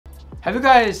Have you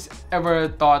guys ever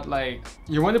thought like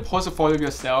you want to post a photo of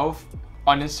yourself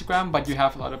on Instagram but you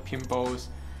have a lot of pimples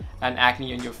and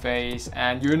acne on your face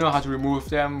and you don't know how to remove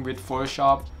them with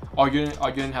Photoshop, or you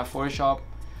didn't have Photoshop?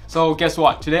 So guess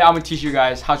what? Today I'm gonna teach you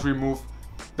guys how to remove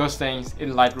those things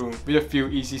in Lightroom with a few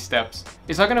easy steps.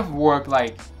 It's not gonna work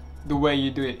like the way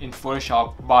you do it in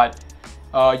Photoshop, but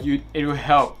it will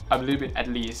help a little bit at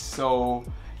least. So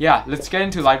yeah, let's get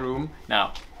into Lightroom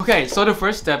now. Okay, so the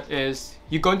first step is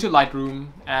you go into Lightroom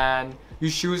and you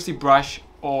choose the brush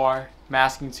or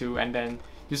masking tool, and then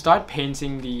you start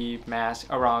painting the mask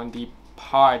around the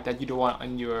part that you don't want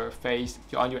on your face,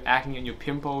 on your acne and your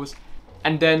pimples.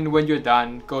 And then when you're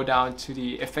done, go down to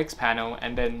the effects panel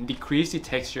and then decrease the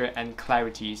texture and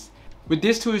clarities. With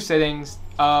these two settings,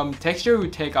 texture will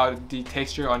take out the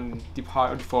texture on the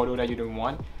part of the photo that you don't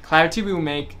want. Clarity will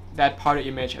make that part of the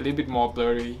image a little bit more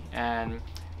blurry and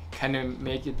kind of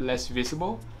make it less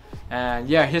visible. And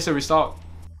yeah, here's the result.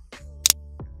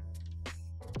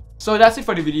 So that's it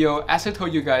for the video. As I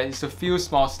told you guys, it's a few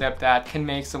small steps that can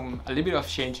make a little bit of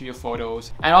change to your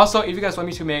photos. And also, if you guys want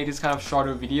me to make this kind of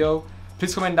shorter video,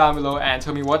 please comment down below and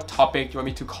tell me what topic you want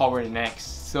me to cover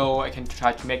next, so I can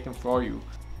try to make them for you.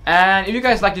 And if you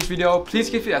guys like this video, please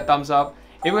give it a thumbs up.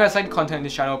 If you guys like the content in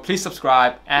this channel, please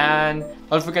subscribe, and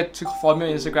don't forget to follow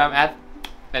me on Instagram at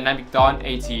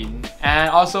dynamicdon18. And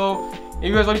also, if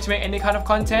you guys want me to make any kind of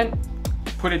content,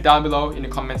 put it down below in the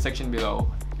comment section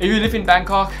below. If you live in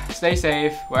Bangkok, stay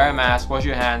safe, wear a mask, wash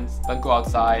your hands, don't go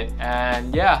outside,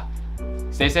 and yeah,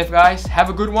 stay safe guys, have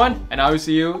a good one, and I will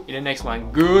see you in the next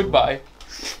one. Goodbye.